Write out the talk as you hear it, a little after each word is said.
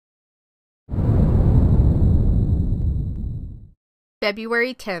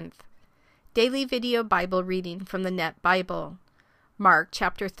February 10th, Daily Video Bible Reading from the Net Bible, Mark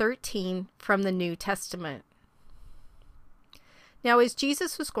chapter 13 from the New Testament. Now as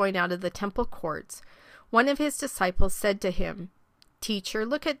Jesus was going out of the temple courts, one of his disciples said to him, "Teacher,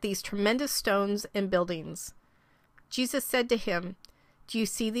 look at these tremendous stones and buildings." Jesus said to him, "Do you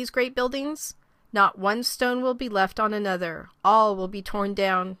see these great buildings? Not one stone will be left on another. All will be torn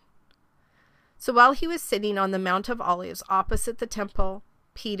down." So while he was sitting on the Mount of Olives opposite the temple,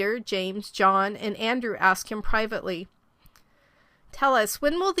 Peter, James, John, and Andrew asked him privately, "Tell us,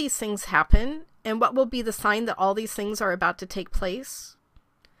 when will these things happen? And what will be the sign that all these things are about to take place?"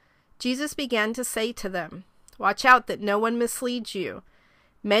 Jesus began to say to them, "Watch out that no one misleads you.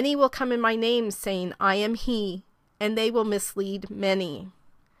 Many will come in my name, saying, 'I am he,' and they will mislead many.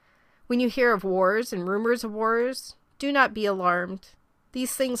 When you hear of wars and rumors of wars, do not be alarmed.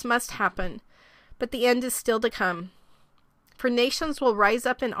 These things must happen, but the end is still to come. For nations will rise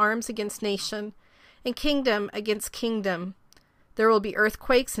up in arms against nation, and kingdom against kingdom. There will be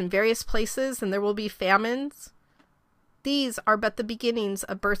earthquakes in various places, and there will be famines. These are but the beginnings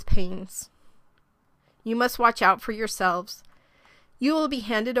of birth pains. You must watch out for yourselves. You will be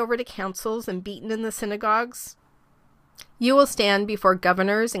handed over to councils and beaten in the synagogues. You will stand before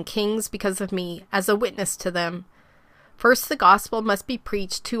governors and kings because of me, as a witness to them. First, the gospel must be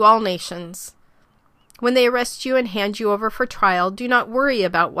preached to all nations. When they arrest you and hand you over for trial, do not worry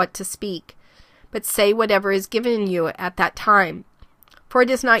about what to speak, but say whatever is given you at that time. For it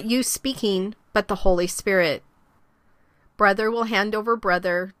is not you speaking, but the Holy Spirit. Brother will hand over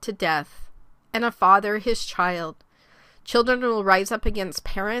brother to death, and a father his child. Children will rise up against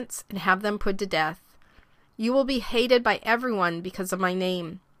parents and have them put to death. You will be hated by everyone because of my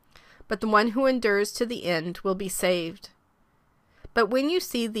name, but the one who endures to the end will be saved. But when you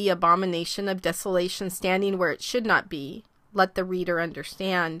see the abomination of desolation standing where it should not be, let the reader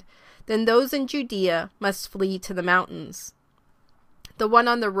understand, then those in Judea must flee to the mountains. The one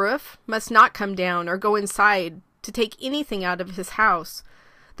on the roof must not come down or go inside to take anything out of his house.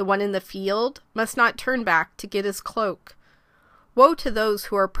 The one in the field must not turn back to get his cloak. Woe to those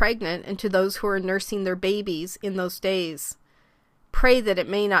who are pregnant and to those who are nursing their babies in those days. Pray that it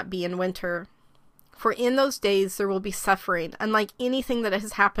may not be in winter. For in those days there will be suffering, unlike anything that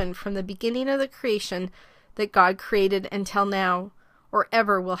has happened from the beginning of the creation that God created until now, or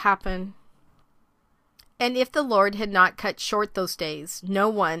ever will happen. And if the Lord had not cut short those days, no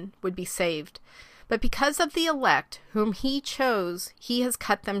one would be saved. But because of the elect whom he chose, he has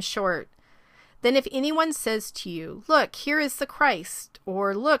cut them short. Then if anyone says to you, 'Look, here is the Christ,'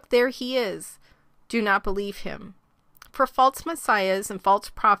 or 'Look, there he is,' do not believe him. For false messiahs and false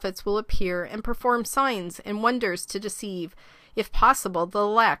prophets will appear and perform signs and wonders to deceive, if possible, the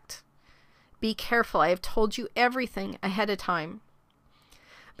elect. Be careful, I have told you everything ahead of time.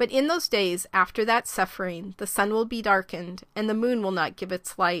 But in those days, after that suffering, the sun will be darkened, and the moon will not give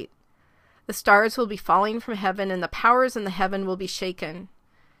its light. The stars will be falling from heaven, and the powers in the heaven will be shaken.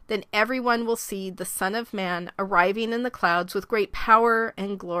 Then everyone will see the Son of Man arriving in the clouds with great power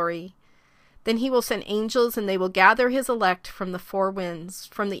and glory. Then he will send angels, and they will gather his elect from the four winds,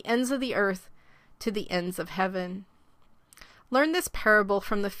 from the ends of the earth to the ends of heaven. Learn this parable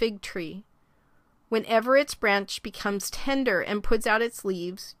from the fig tree. Whenever its branch becomes tender and puts out its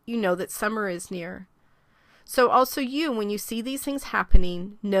leaves, you know that summer is near. So also you, when you see these things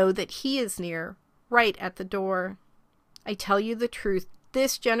happening, know that he is near, right at the door. I tell you the truth,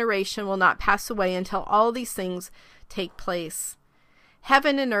 this generation will not pass away until all these things take place.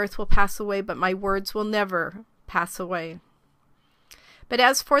 Heaven and earth will pass away, but my words will never pass away. But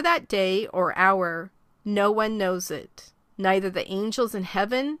as for that day or hour, no one knows it, neither the angels in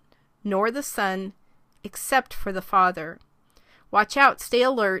heaven nor the Son, except for the Father. Watch out, stay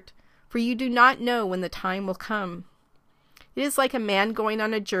alert, for you do not know when the time will come. It is like a man going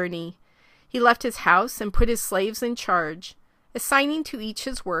on a journey. He left his house and put his slaves in charge, assigning to each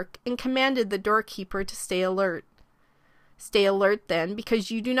his work, and commanded the doorkeeper to stay alert. Stay alert then, because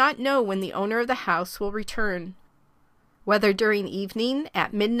you do not know when the owner of the house will return, whether during evening,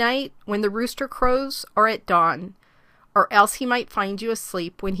 at midnight, when the rooster crows, or at dawn, or else he might find you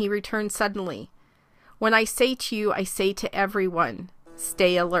asleep when he returns suddenly. When I say to you, I say to everyone,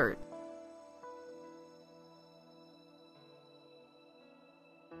 stay alert.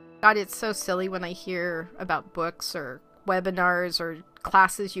 God, it's so silly when I hear about books or webinars or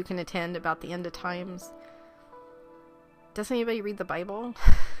classes you can attend about the end of times. Does anybody read the Bible?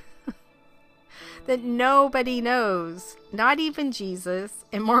 That nobody knows, not even Jesus,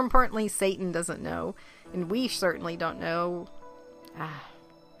 and more importantly, Satan doesn't know, and we certainly don't know.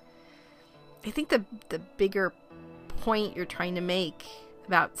 I think the bigger point you're trying to make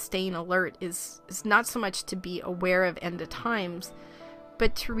about staying alert is not so much to be aware of end of times,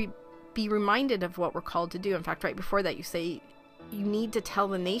 but to be reminded of what we're called to do. In fact, right before that, you say, you need to tell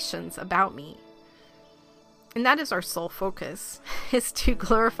the nations about me. And that is our sole focus, is to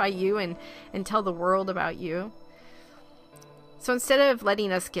glorify you and tell the world about you. So instead of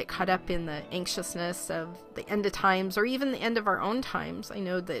letting us get caught up in the anxiousness of the end of times, or even the end of our own times, I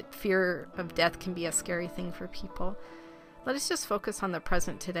know that fear of death can be a scary thing for people. Let us just focus on the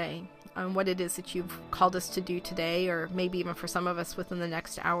present today, on what it is that you've called us to do today, or maybe even for some of us within the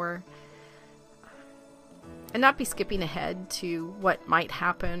next hour. And not be skipping ahead to what might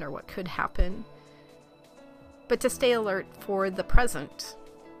happen or what could happen, but to stay alert for the present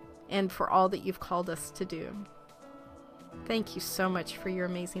and for all that you've called us to do. Thank you so much for your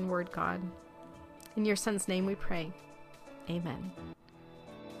amazing word, God. In your Son's name we pray. Amen.